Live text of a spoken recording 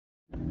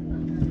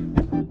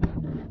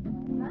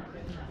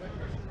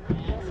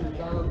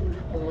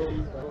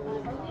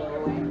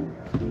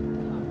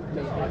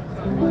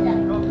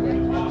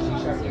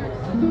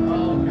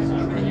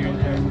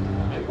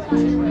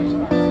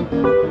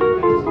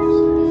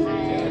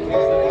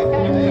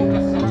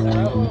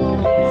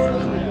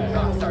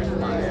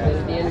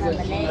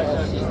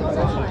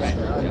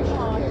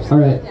All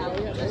right.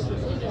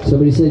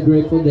 Somebody said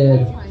Grateful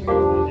Dead.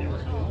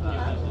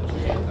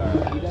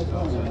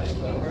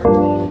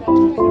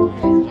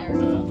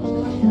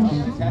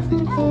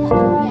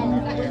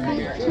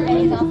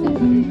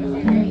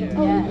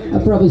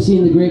 I've probably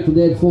seen the Grateful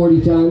Dead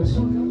 40 times,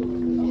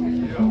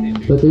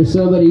 but there's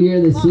somebody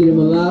here that's seen them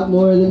a lot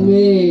more than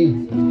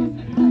me.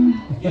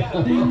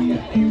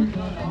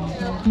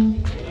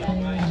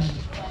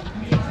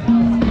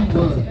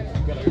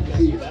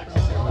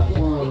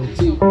 One,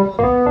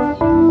 two.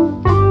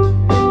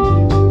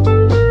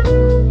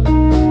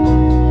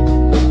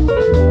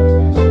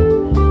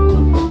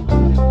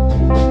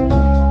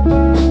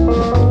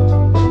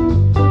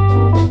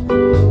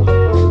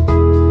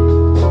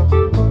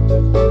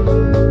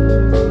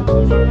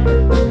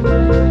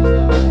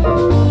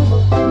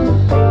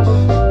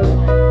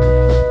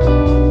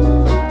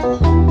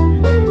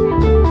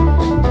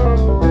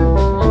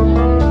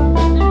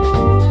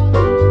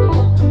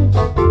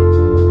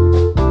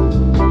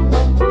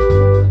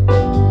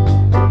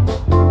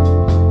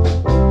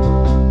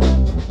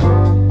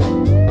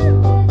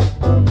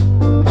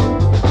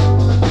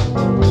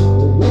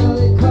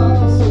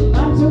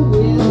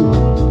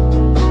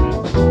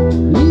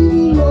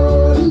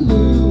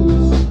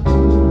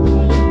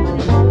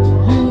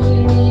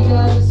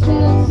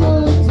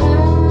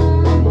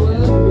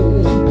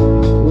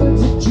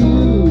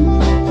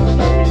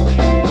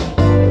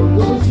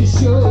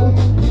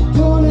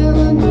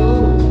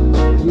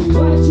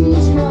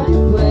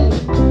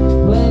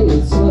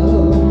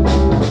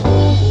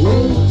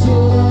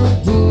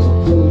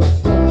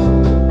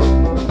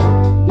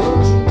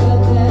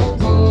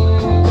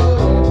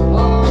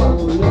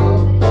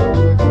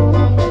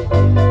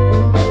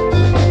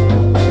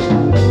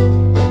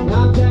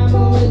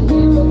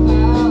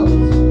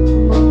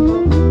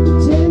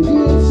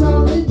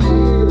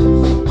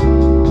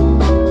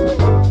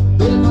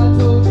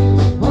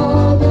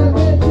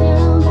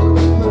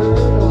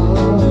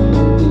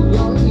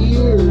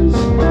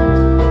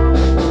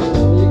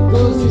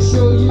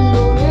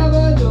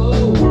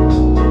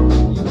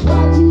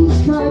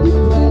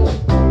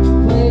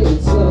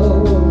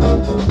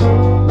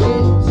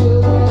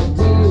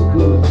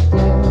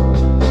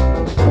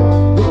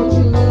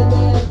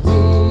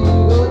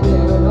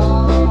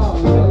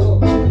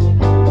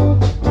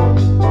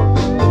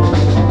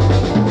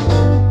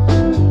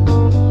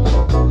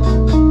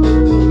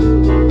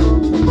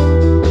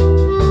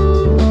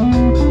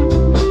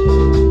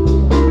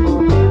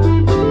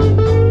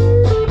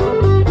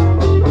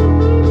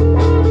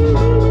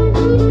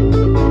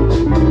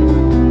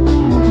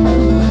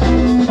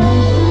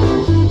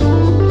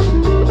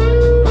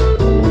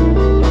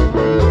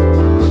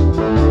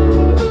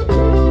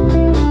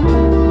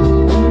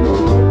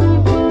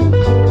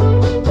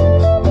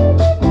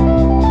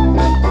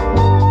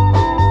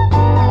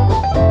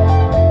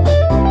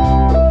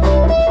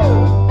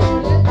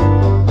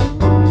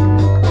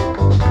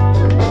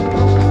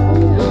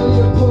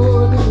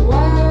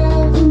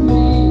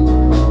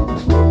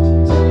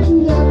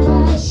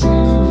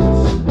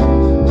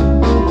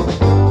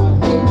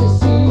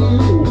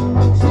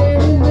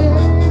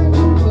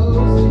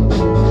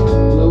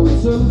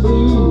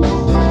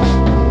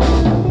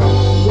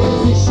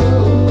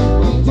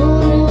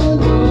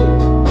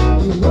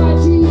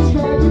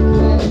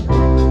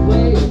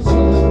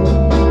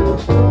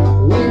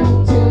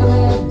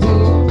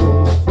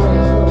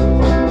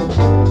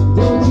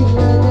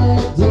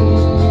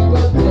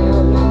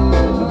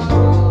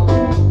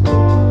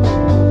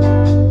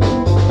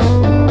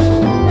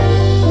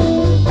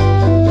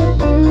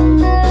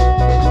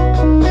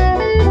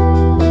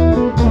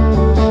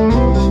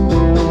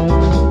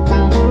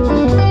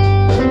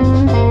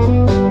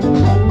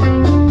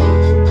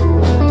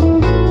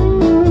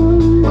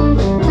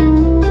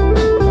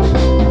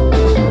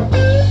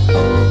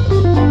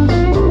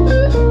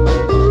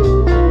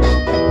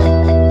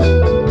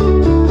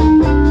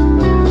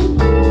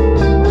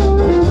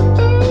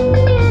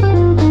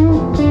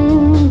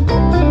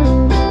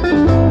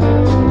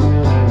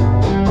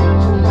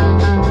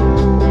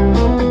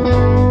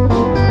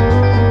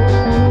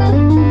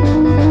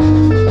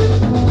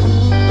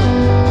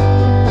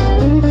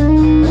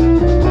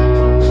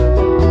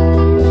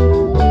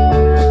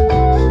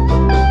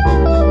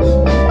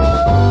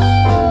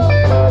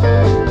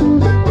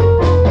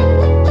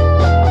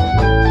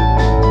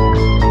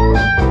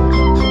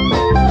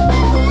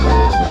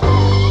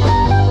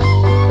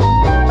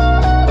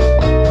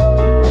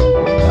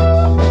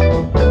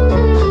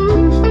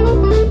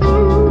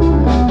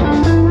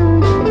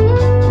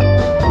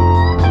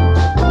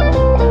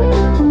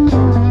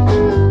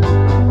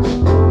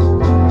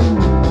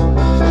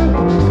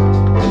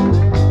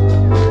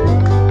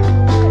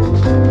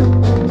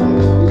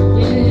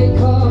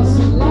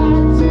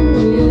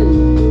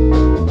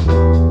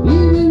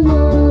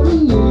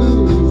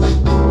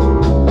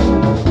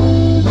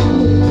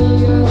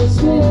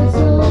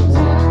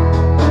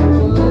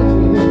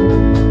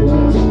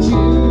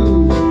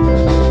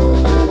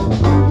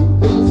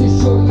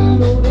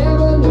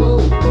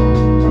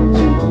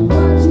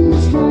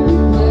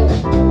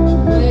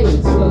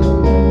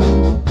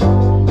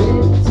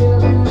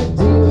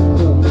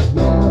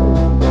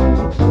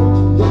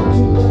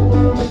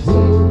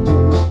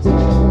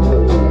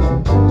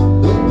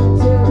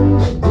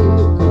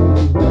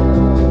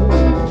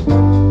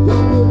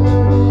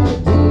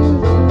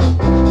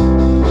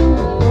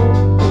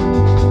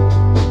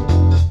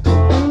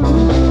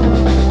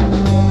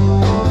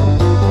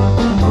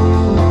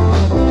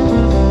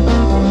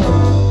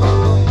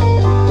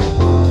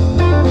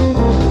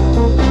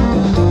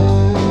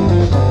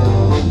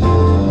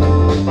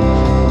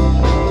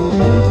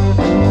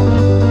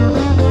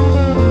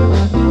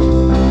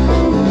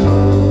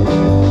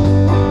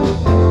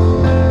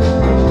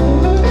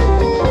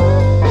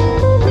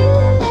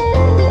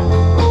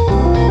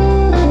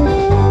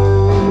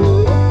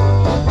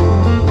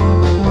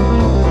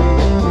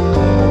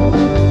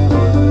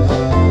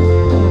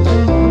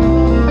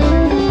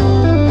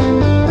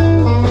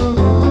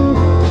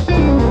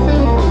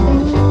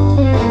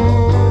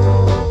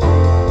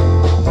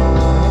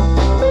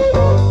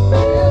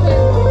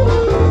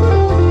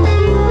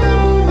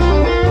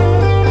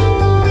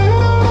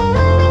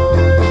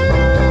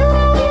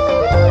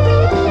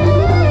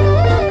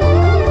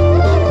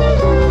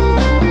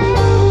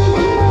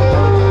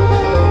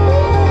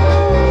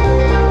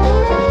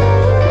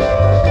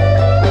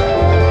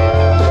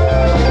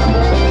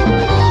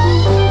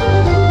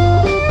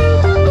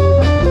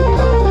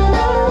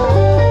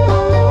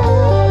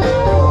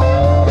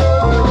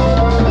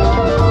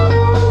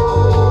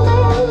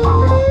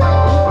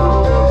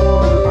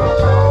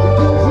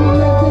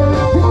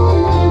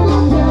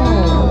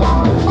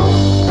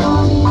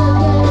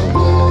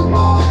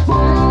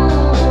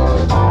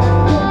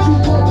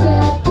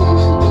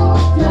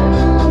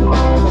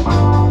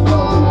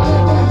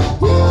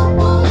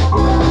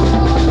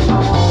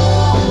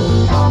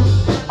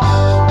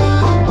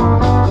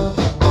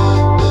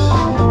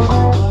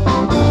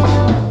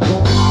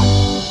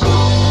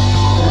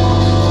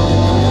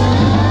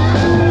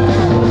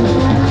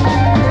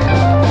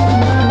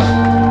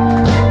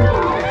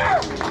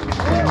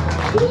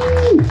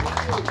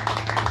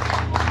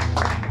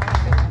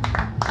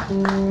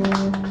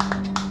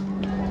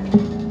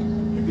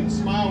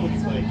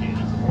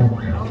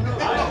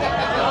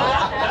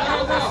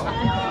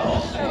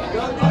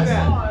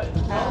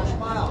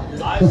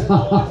 Seats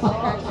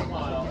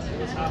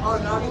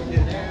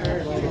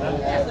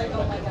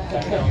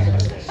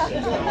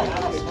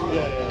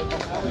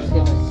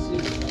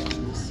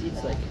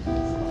like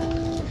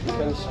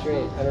come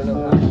straight. I don't know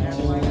how. That's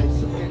my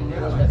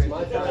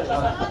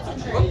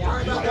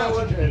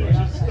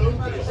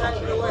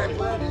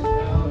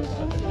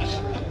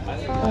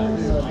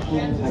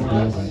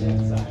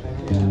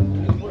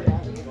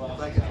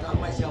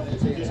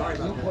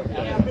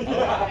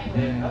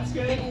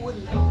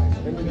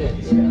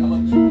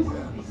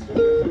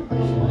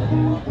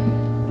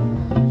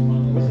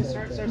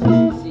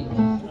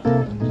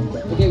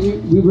Okay,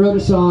 we wrote a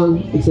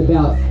song. It's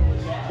about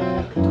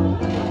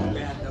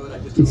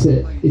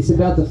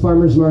the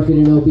farmers market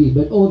in OB,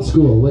 but old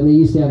school, when they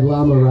used to have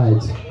llama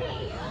rides,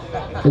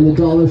 and the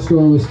dollar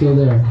store was still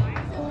there,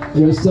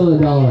 and it was still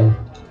 $1.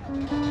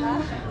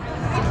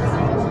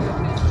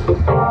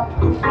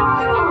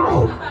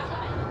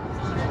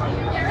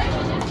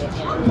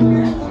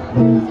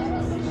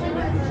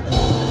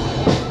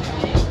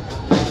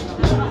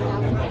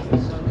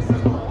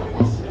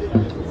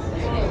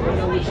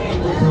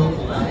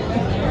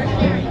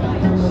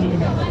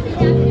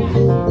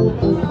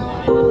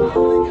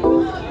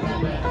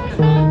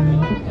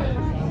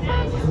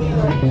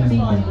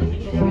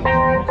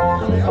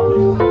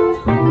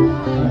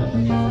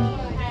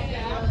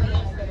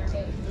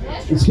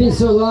 It's been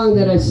so long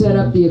that I set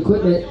up the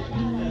equipment.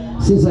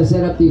 Since I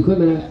set up the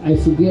equipment, I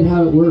forget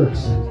how it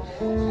works.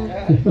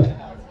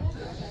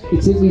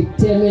 It took me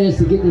 10 minutes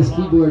to get this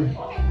keyboard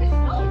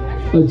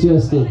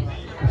adjusted.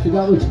 I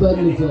forgot which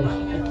button to push. I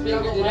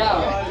figured it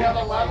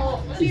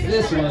out. It's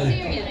this one.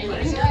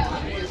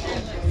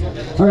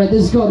 All right,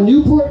 this is called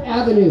Newport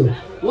Avenue.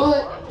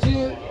 1,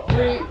 2,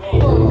 3,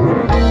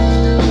 4.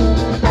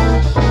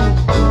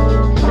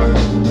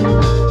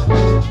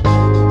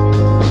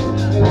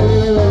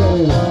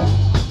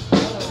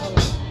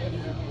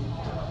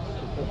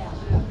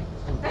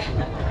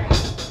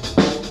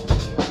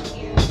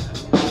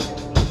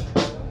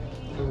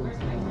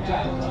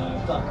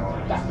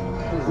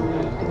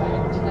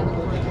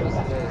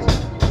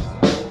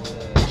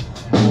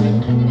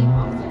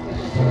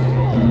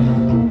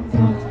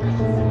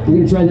 We're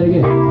gonna try that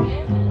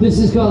again. This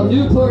is called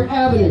Newport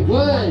Avenue.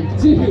 1,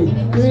 2,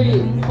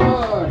 3,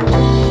 4.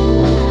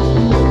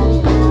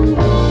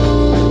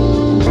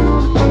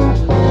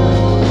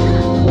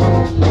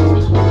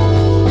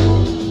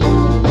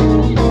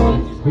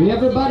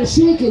 Everybody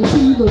shaking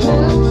to the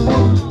left.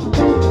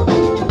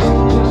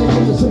 Gotta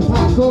give us some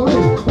popcorn.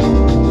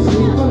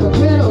 See from the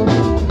middle.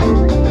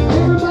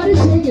 Everybody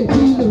shaking to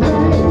the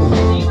right.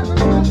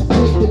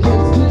 Take the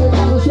kids to the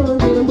dollar store and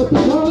get them with the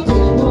wall.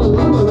 Take one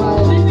llama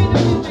ride.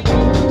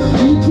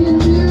 You can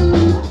do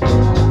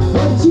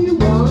what you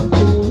want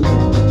to.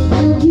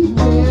 You keep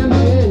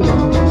jamming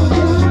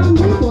down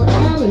Newport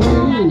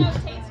Avenue.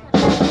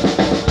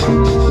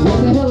 What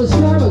the hell is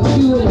Starbucks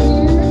doing here?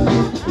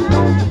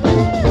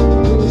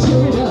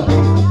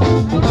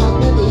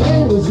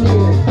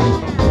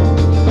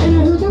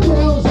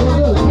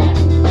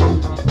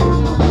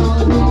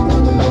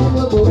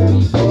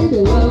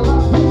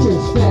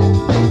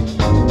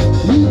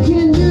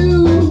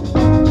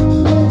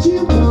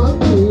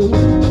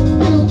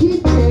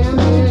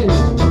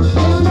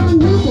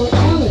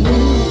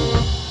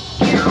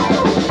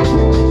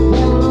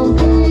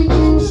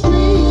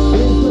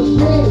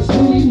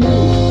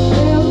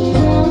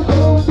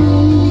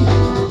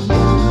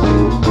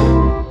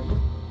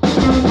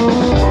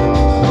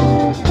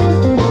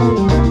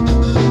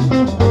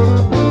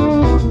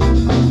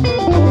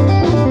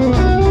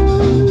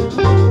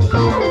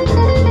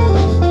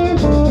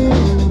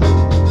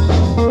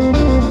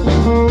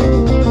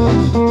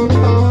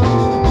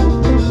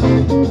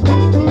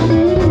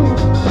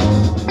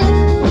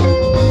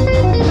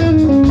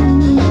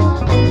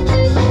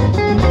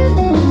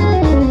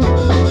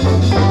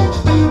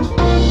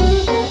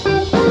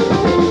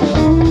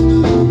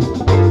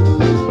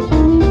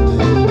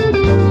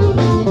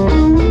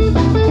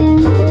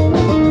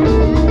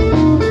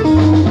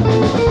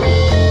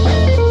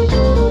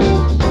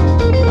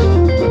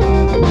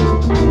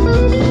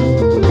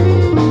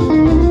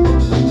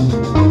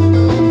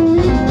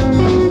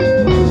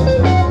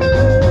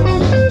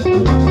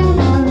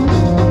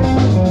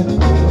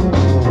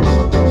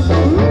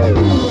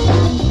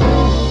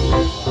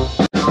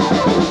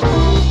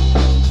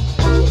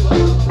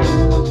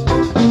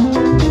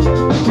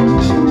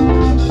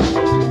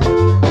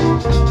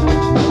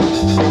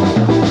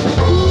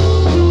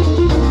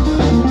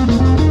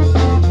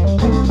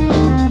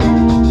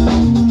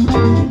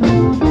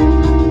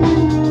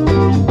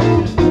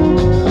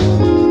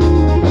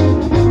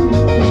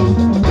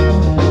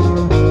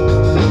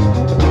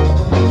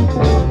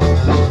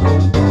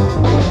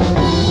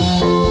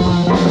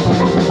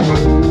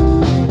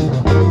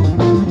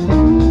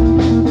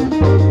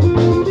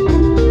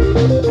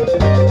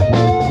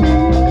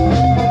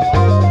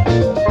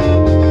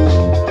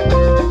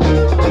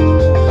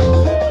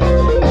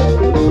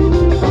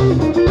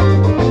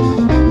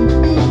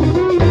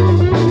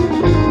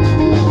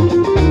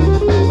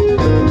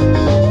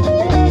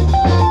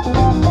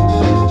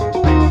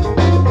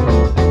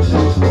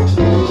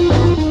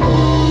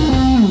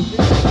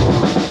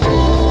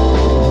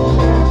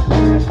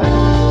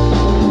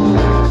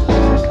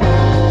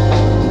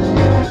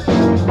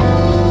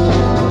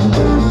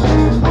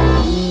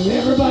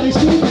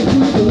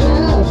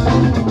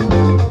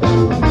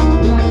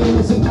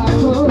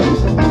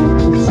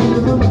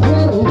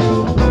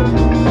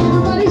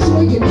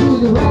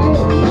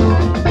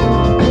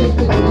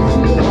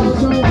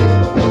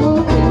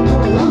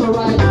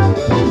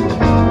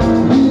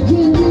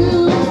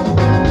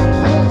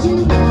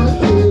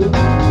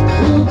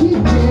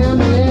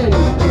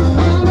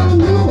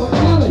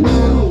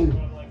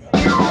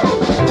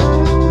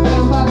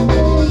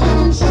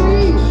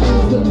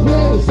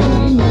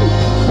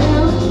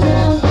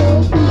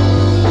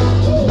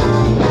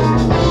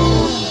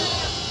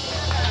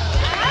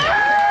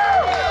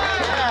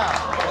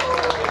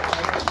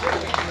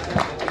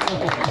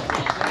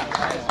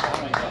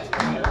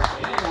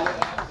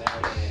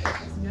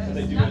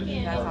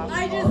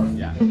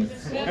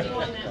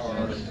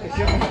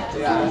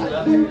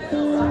 Give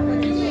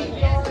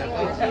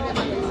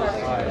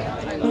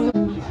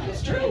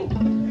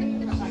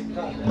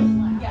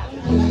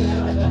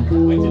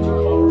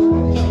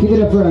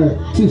it up for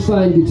our two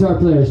fine guitar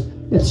players.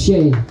 That's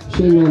Shane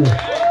Renner.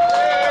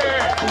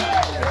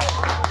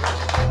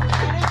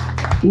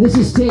 And this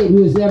is Tate,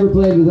 who has never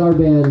played with our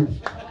band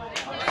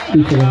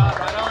before.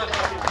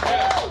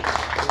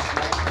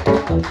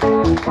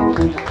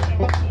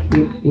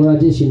 We're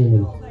auditioning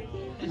him.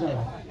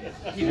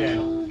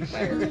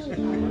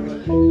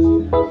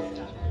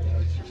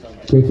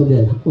 Grateful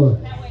Dead.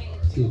 1,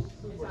 2,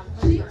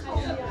 3,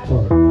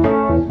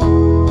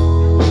 4.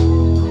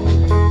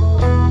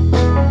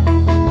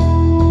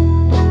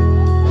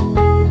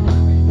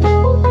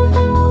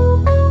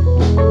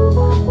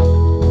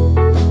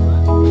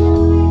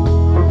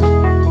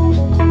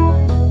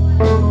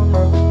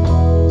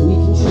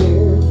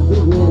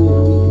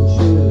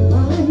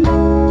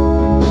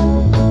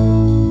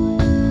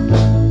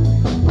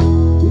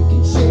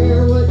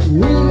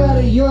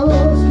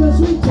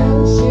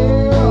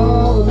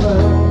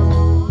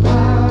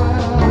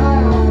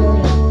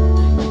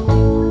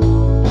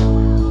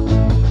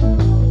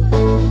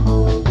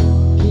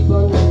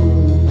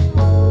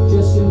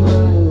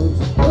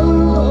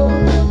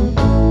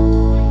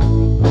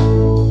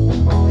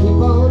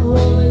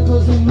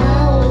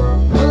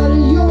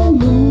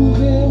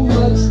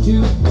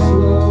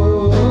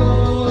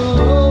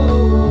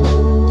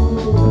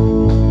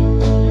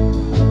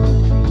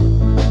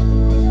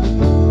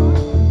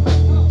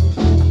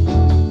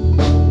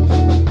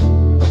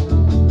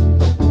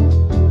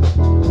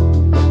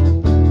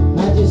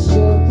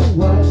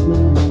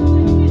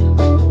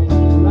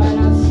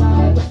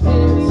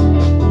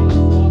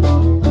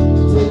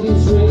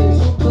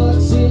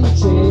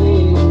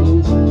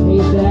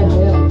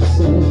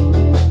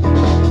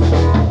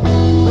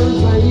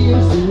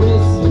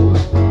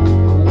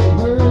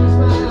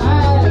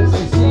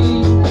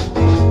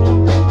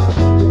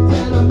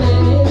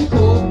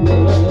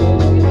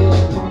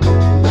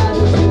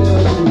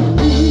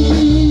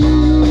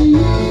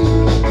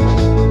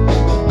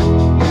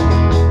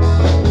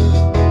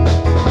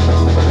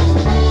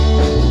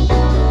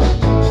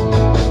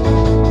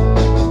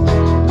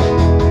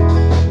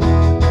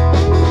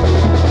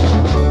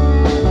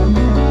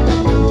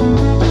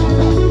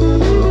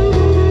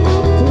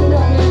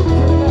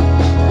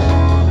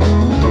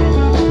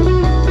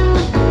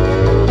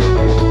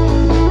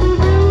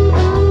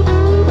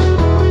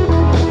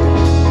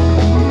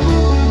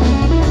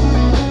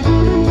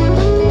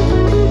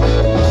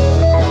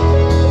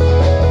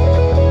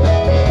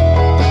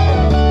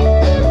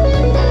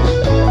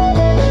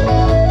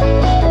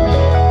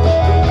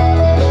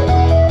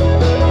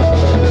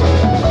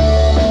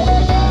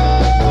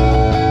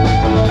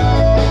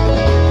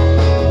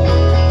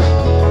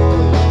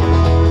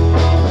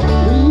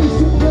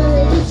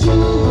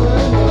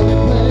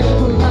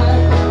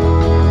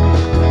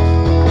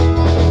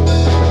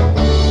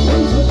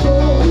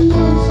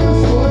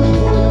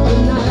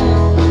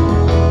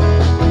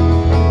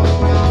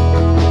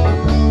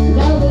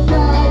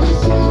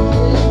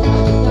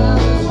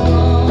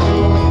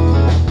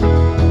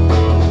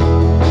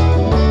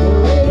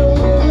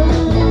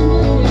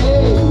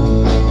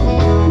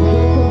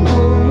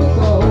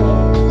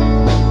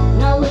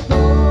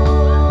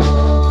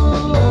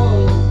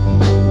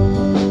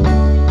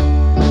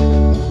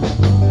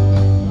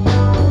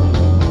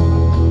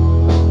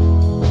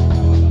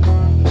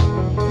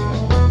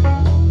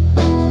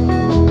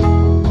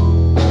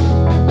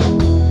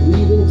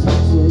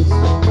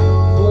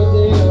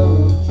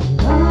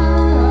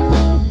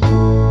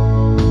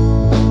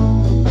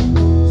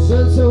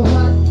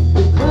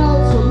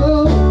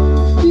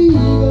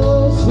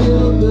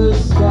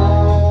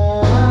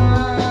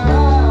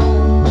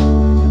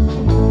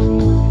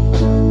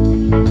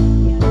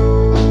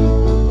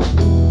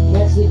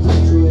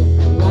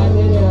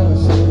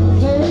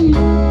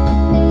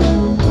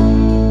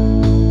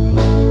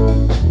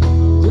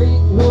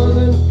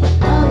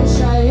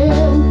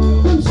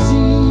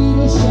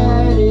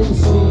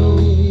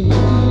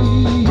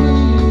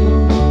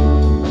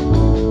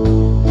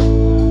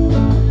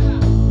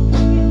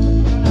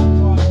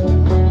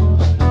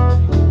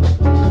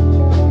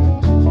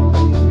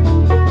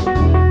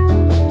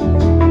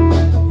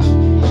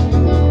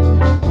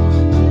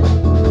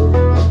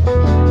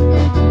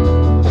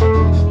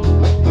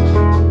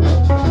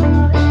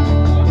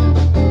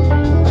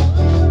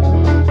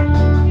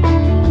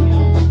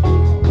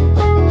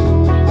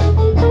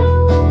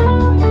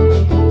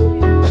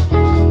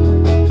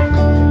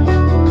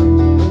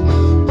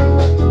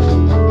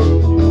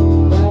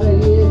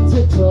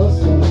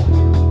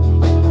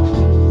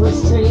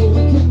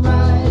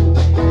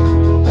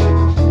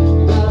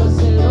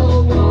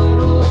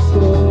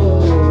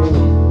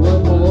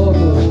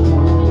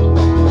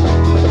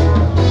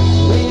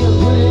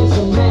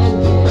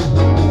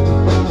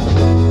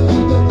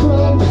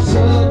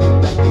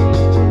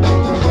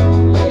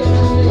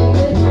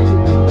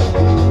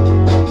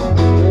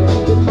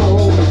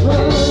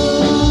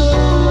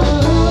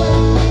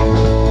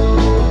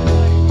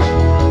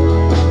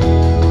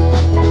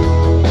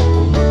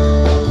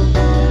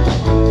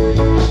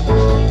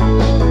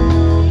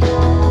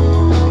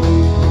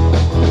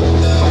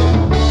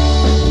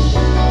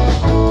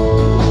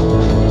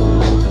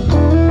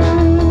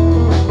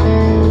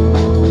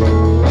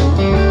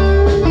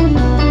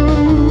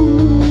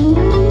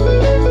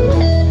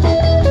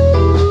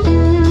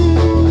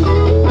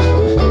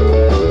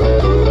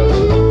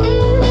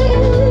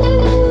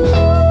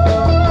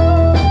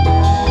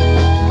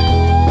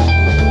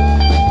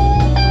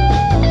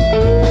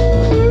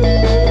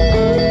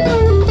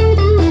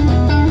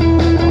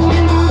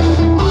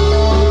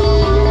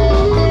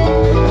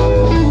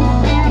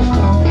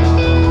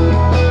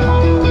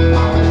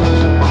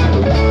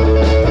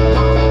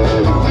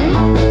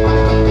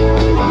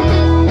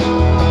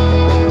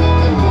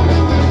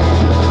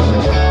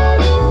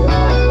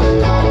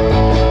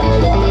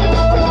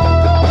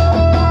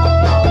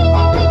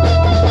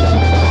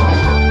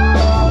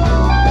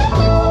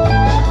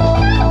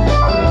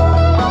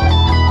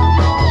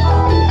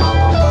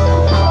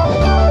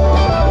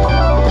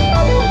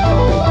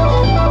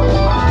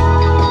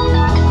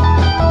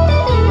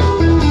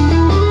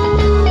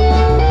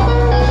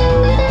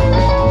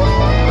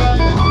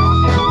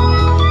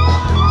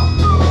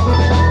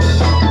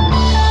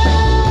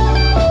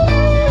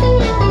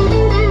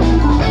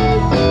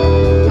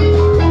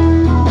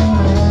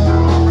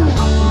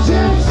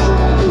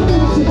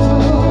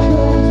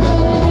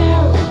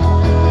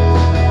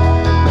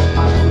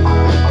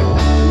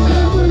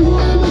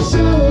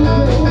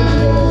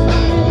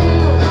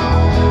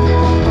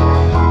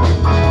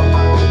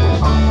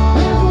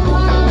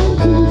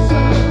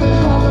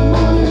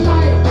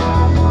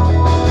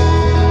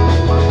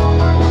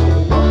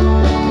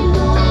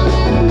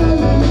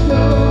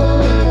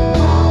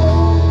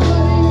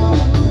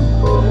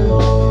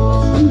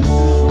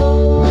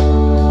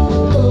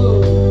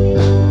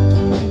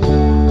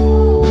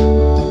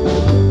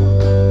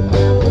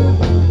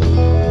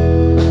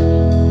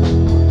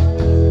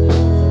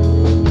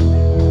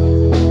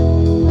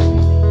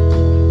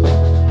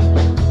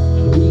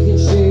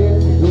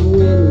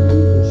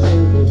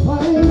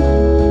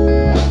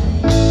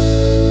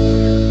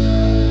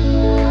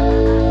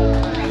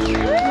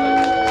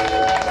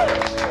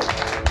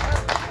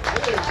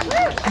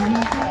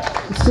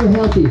 It's so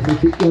healthy for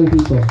young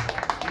people.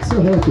 It's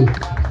so healthy.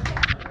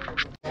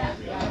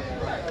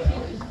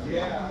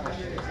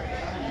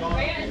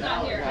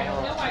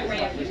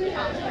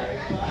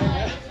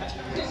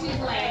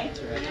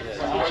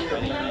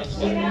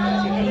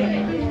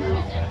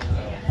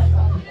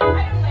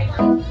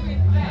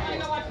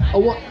 A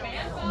 1,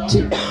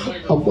 2,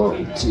 a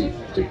 1, 2,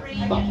 3,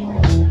 4.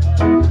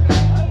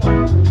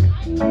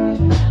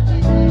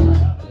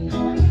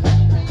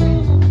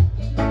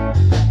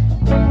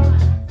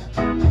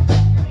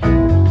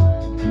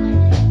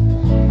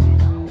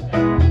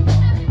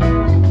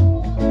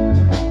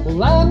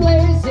 Well, I'm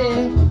lazy,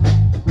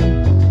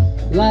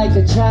 like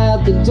a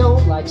child that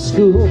don't like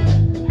school.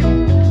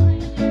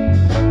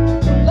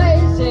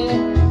 Lazy,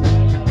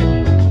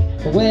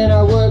 when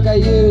I work I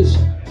use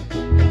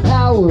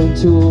power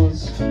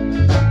tools.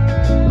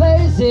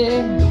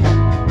 Lazy,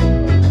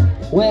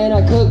 when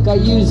I cook I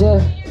use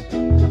a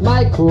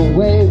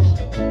microwave.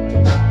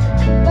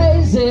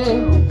 Lazy,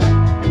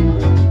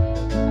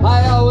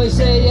 I always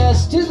say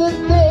yes to the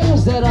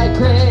things that I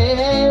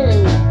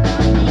crave.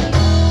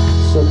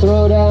 So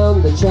throw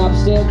down the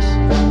chopsticks,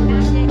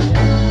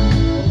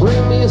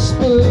 bring me a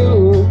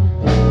spoon.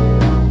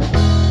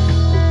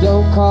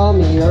 Don't call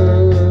me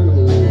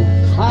early,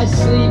 I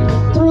sleep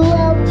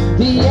throughout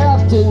the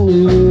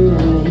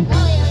afternoon.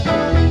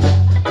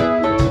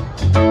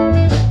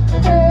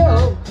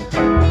 Oh.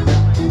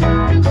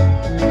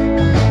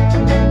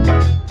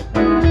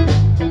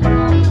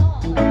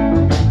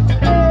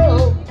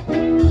 Oh.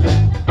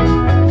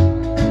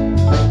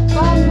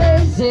 I'm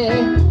lazy,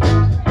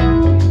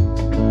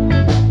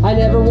 I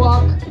never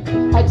walk,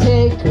 I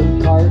take a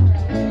cart.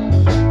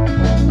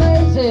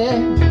 Lazy,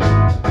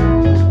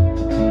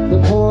 the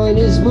point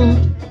is moot,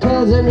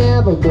 'cause I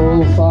never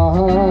go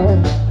far.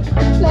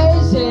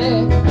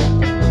 Lazy,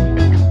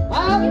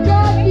 I've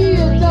got me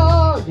a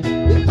dog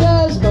that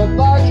does my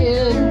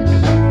barking.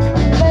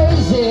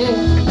 Lazy,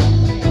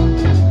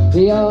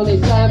 the only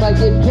time I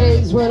get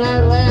paid is when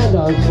I land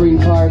on free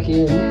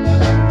parking.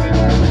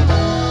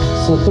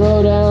 So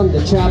throw down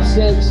the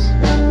chopsticks,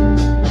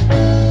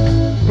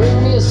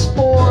 bring me a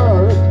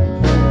sport.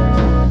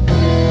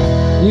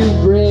 You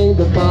bring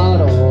the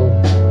bottle,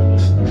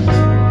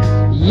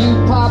 you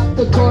pop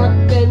the cork,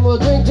 then we'll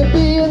drink to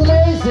being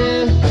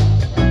lazy.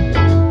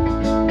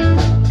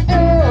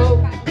 Oh,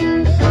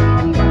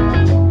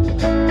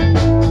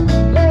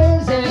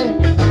 lazy.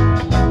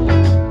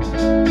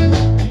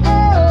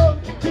 Oh.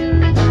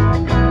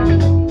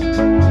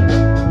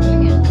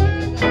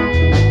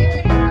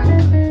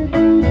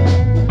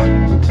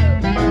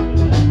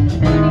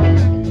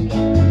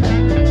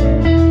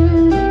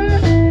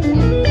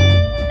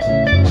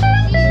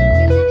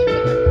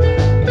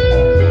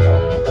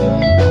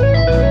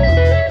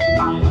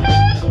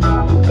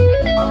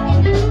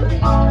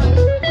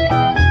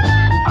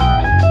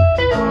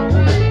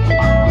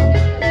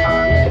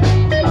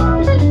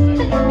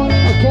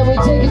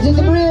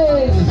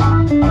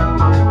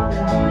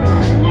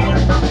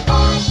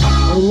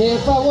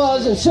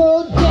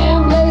 So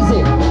damn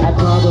lazy, I'd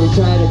probably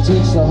try to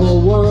teach the whole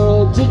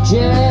world to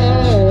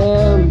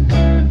jam.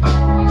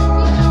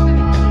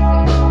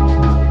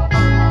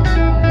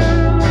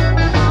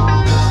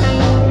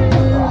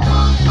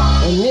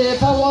 And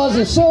if I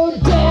wasn't so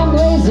damn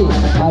lazy,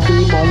 I'd be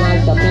more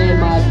like the man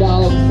my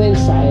dog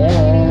thinks I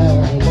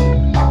am.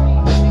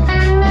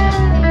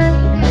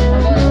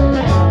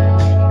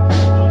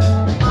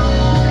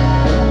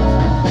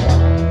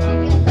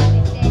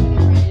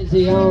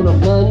 Lazy on a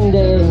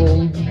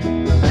Monday,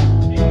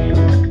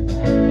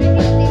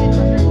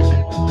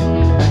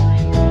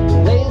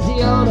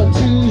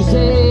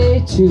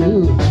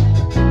 too.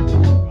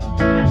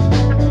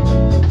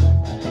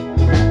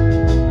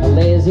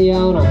 Lazy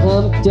on a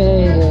hump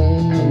day.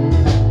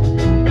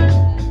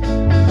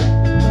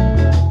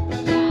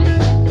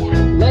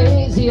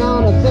 Lazy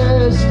on a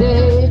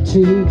Thursday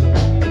too.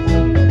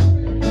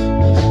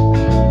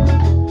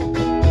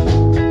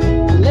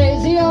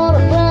 Lazy on a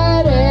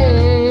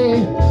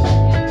Friday.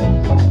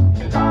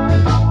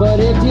 But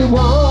if you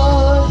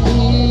want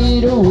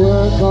me to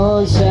work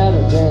on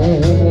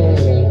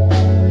Saturday,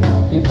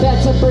 you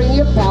better bring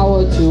your power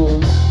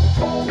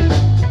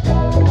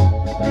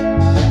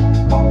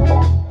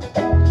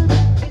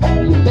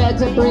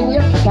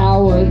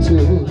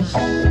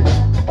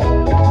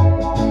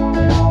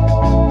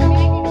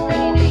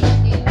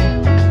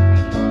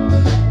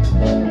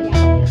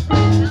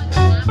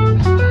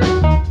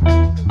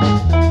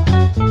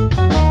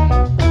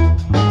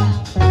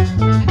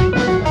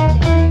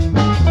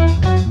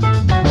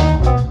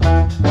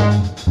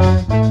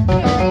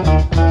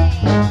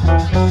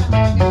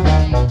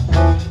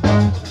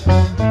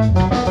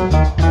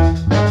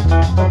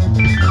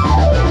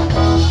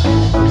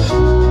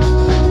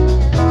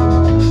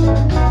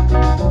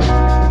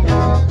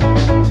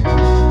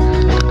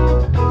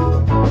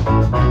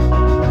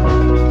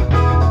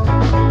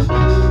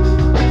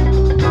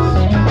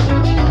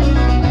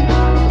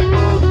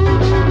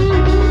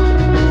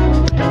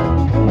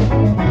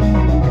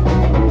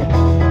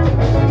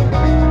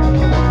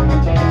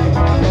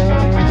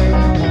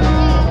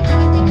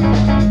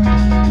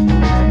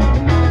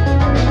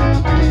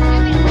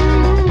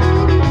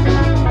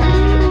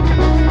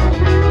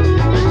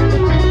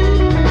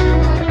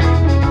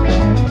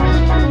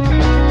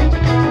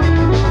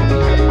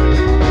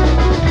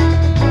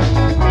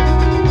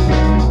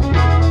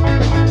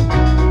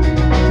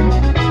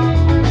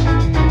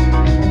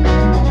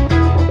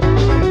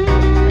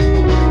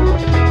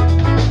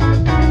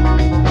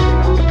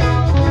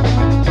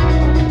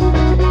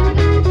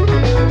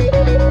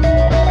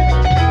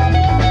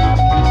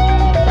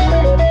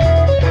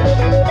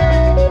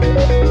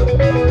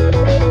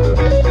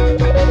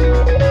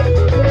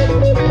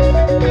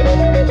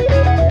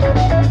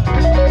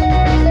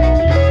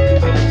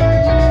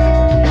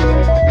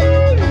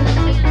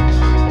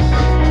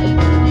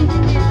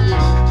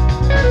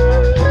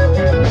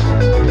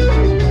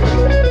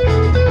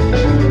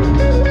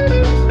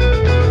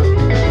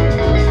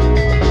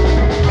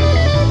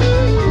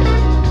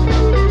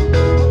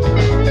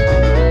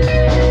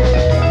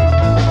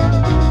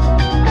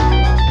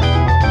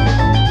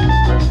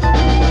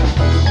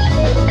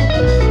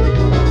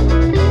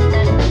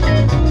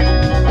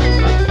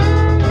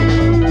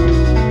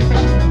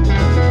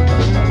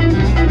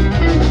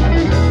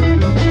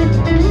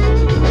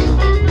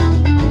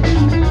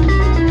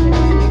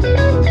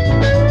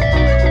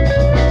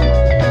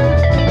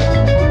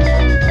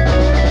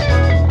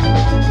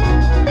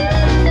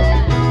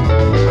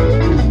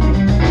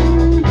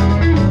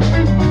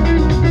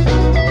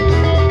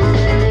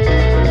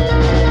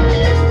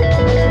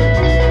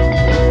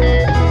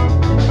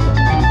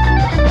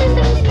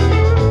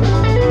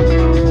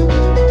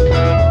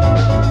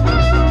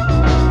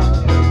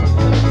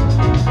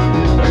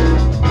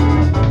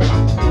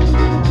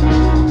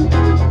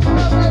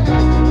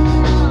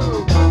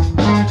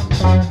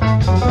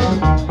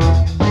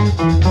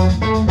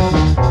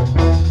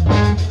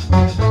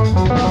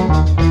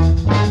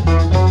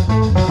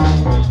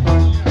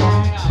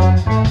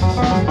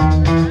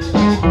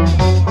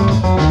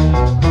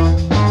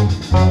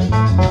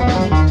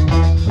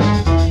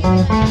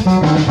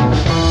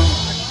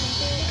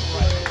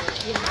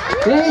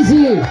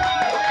lazy.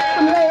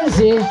 I'm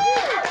lazy.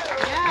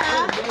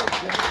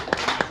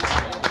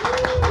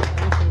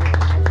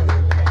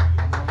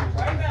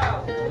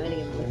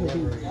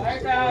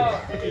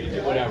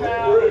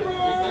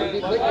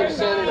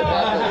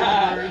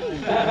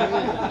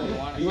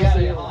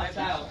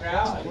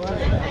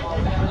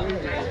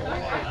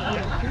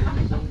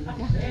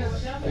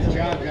 Good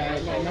job,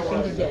 guys.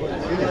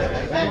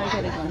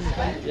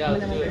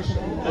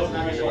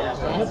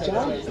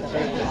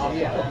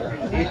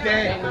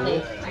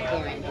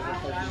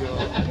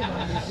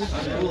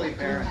 Unruly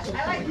parents.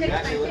 I like to take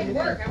my kid to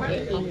work. I want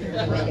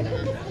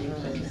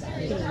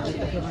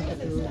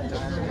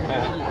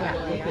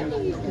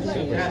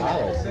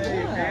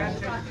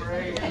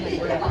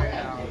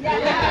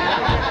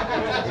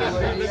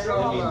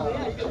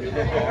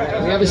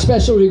We have a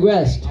special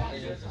request.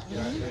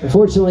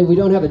 Unfortunately, we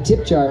don't have a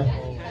tip jar.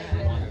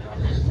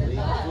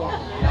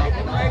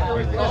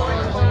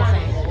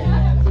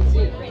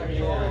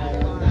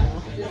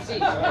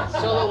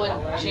 Solo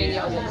one, Shane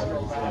yells.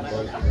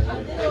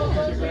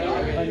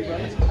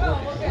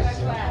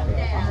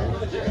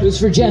 It was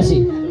for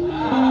Jesse,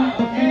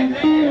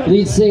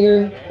 lead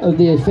singer of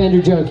the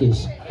Fender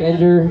Junkies.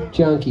 Fender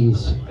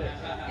Junkies.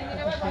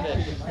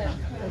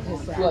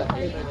 What?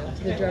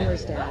 The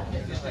drummer's dad.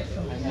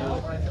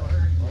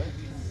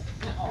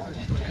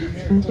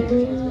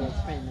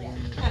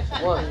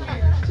 One,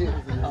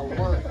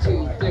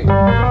 two, three.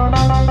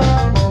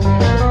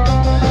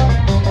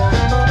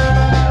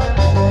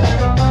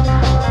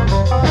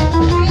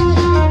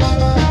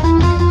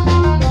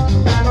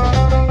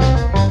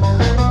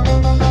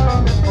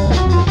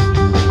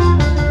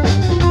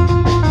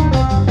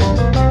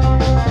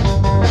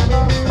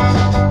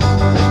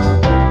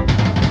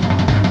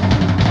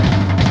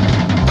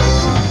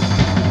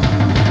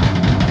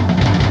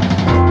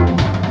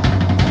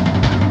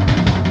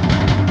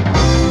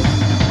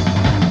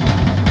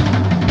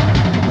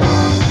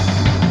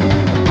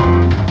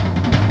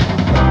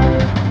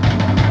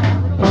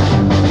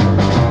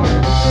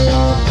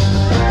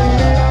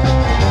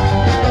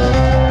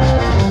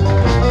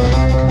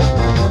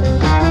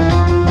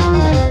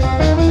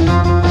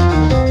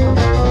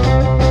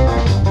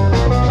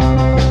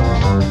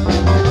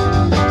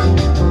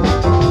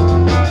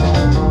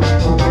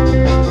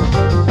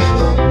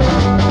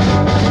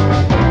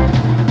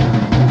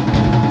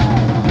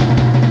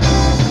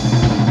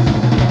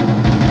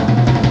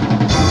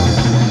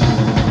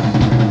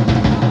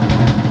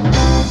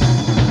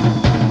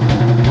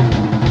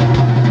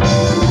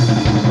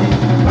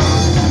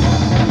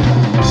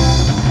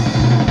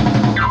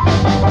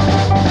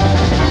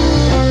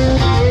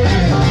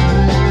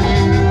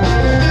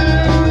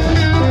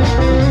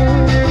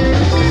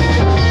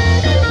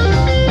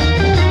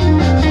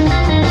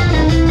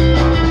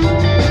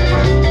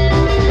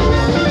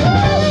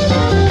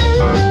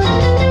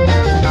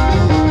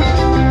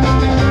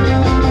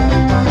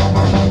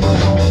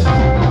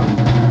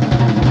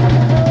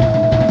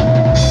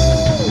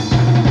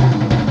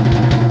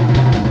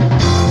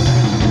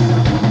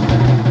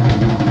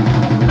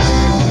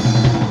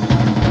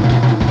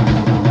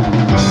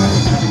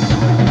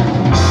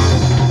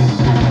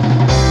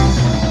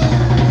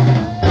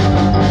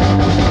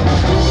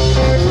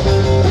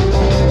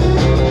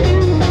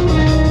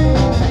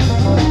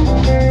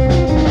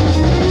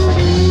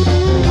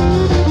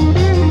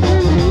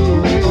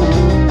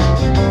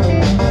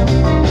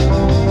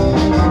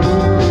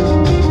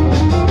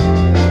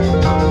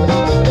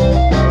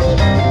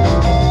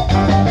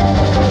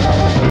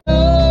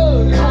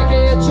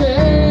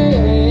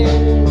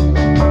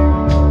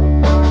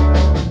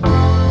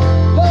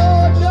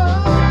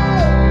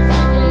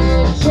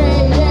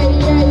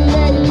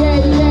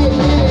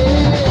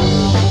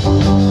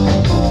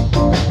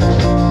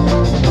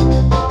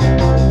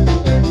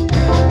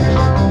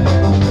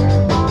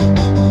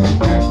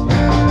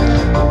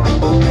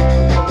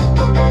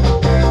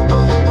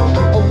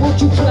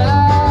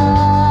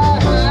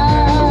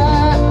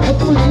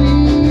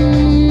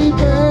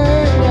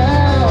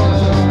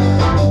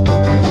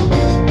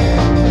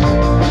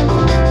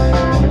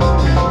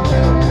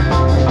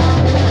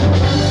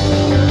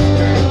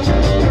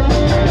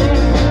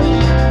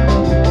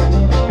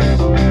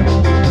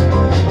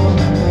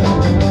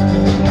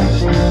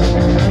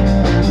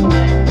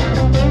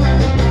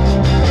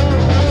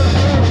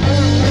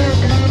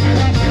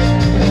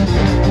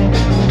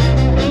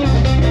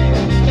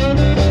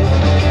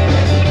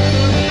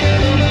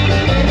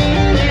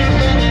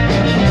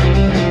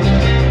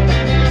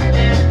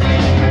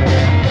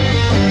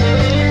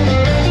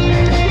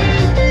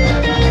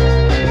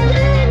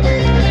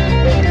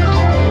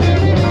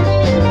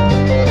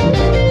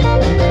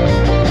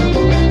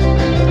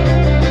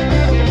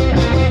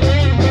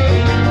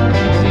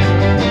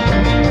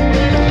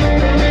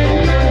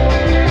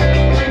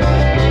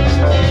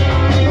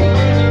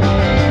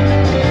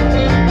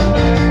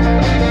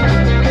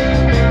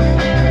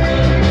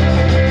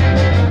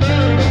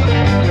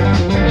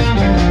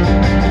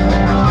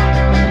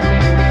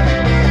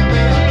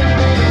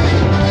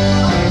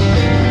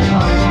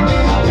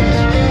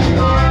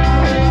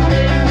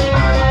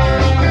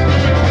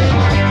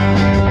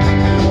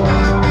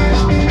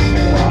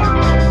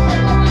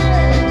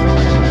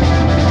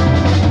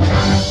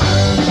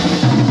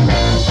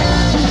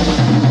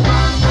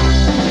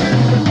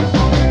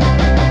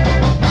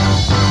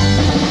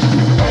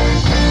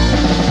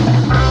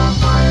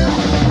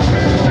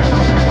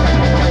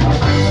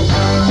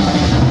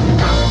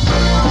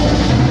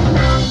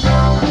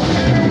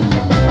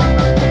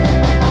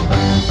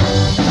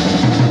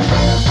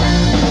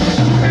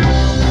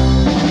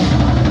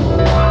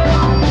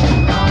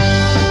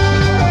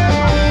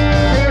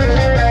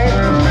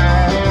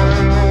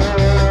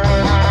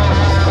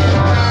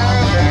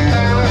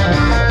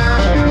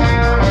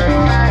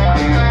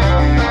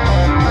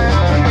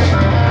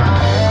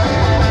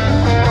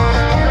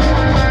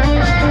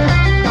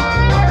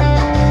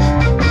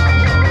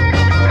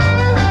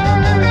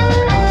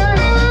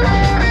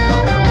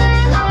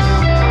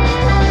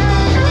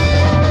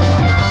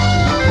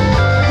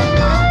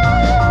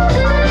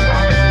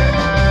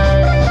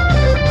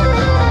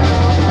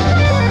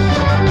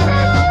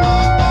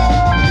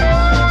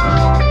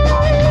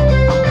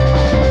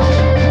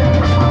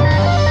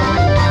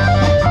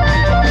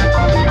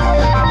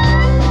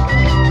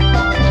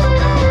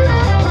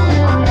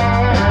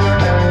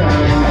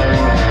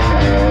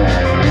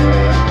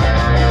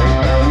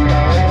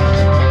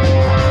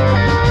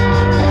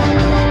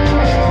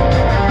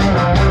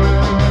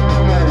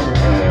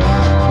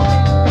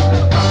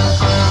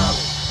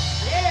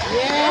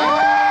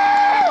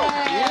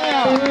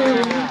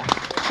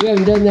 We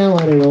haven't done that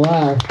one in a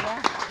while.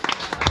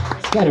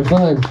 It's kind of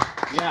fun.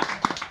 Yeah.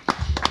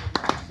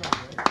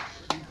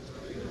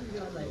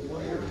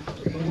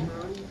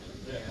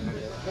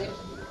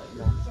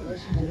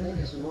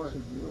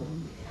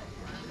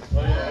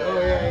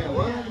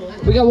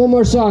 We got one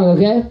more song,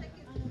 okay?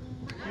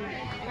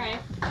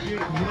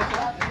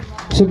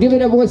 So give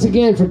it up once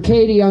again for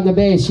Katie on the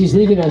bass. She's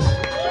leaving us.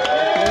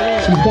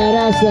 She's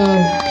badass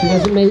though. She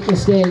doesn't make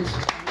mistakes.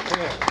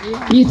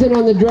 Ethan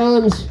on the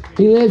drums.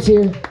 He lives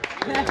here.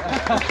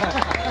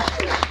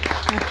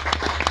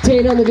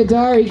 Tate on the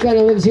guitar. He kind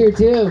of lives here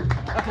too.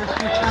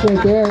 He's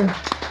right there.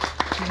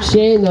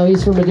 Shane though,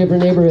 he's from a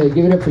different neighborhood.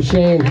 Give it up for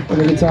Shane on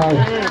the guitar.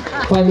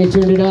 Finally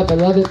turned it up. I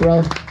love it,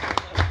 bro.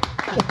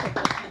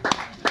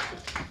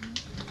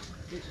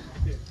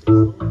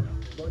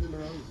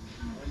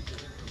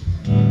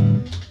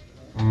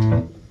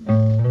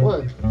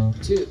 One,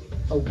 two,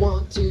 a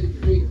 1, 2,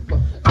 3,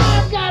 4.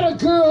 I've got a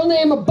girl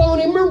named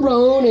Bonnie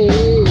Maroney.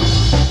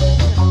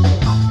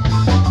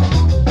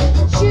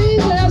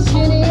 She's as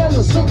skinny as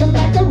a stick of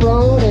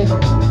macaroni.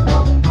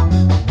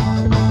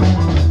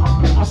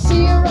 I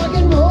see her rock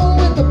and roll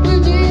with the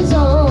blue jeans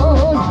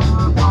on.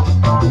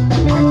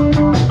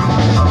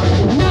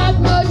 Not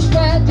much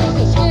fat, just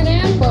a skin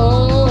and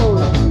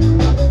bone.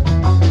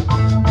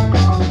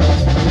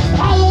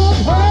 I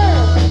love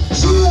her,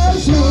 she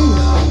loves me.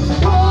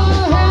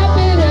 Oh,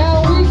 happy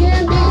now we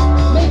can be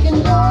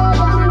making love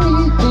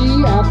underneath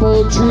the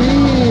apple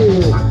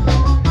tree.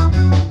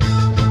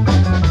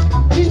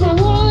 She's my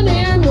one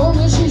and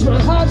only, she's my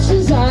heart's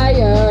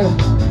desire.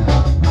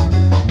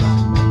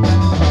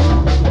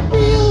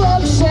 Real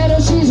upsetter,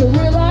 she's a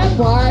real live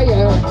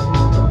wire.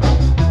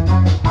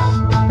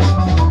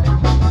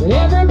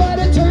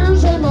 Everybody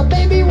turns when my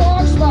baby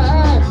walks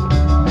by.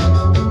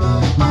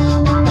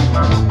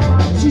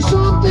 She's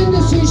something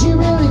to see, she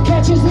really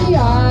catches the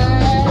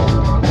eye.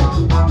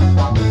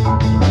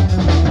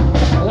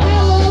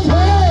 I love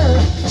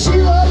her,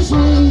 she loves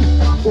me.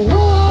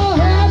 Oh,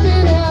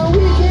 happy now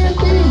we can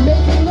be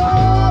making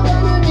love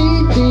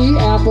underneath the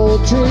apple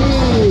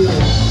tree.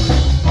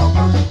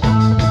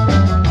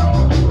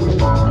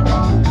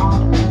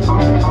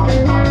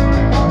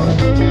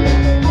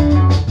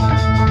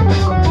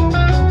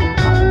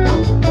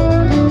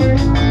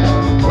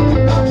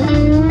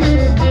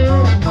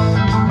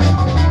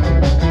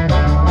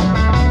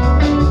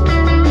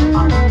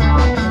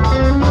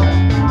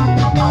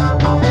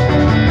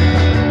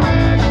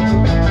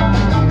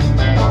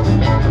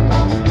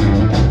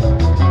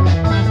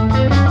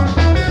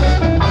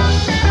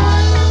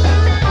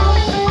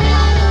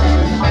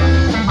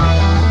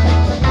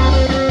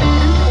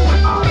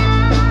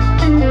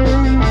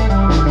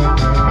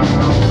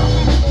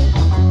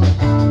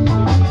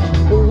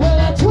 Well,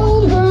 I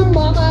told her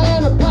mama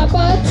and her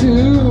papa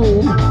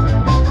too.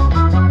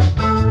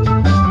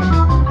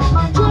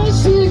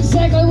 Just see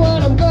exactly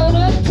what I'm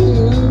gonna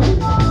do.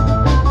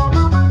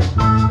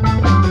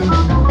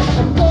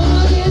 I'm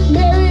gonna get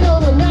married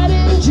on a night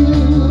in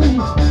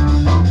June.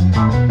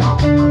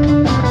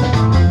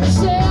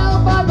 Sail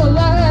by the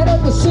light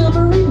of the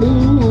silvery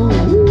moon.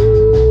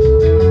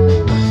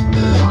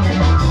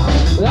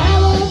 I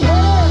love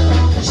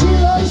her, she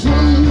loves me.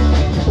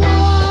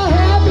 Oh,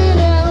 happy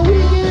now we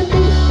can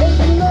be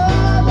making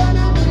love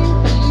underneath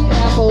the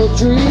apple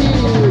tree.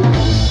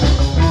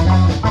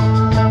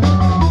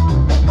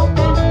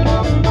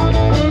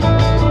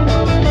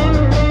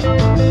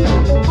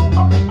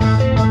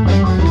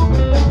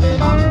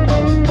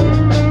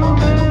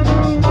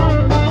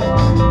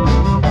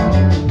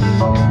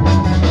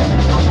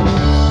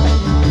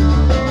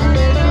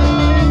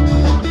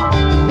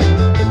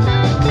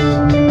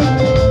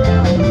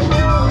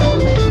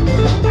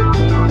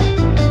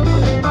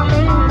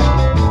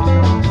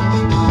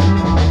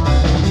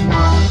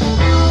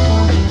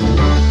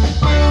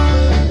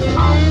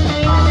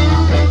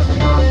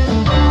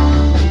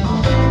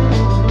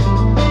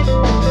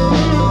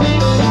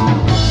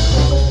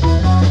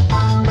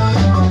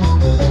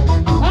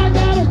 I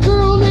got a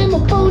girl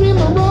named Bonnie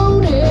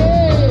Maroney.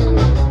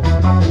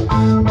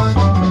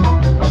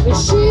 And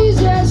she's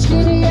as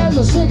skinny as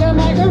a stick of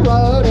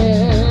macaroni.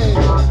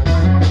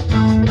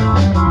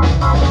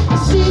 I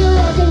see her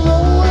rock and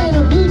roll in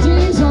her blue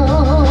jeans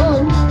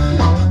on.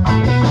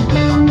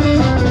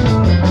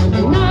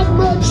 Not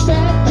much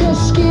fat,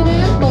 just skin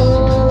and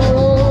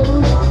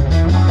bone.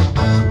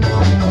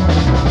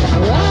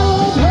 I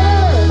love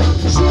her,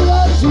 she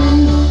loves me.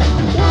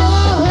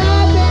 Oh,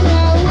 happy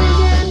now we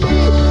can be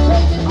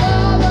making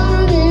love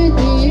underneath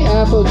the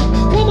apple.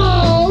 Come on!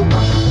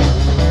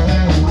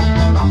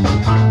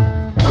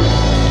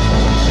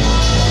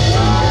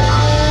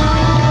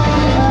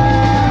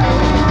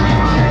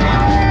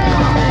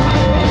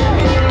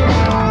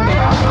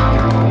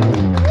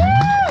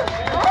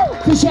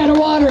 Fish out of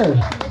water.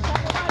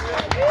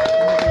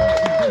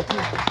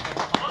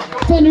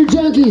 Fender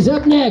Junkies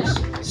up next.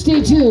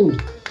 Stay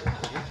tuned.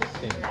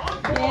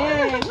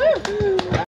 Yay. Woo.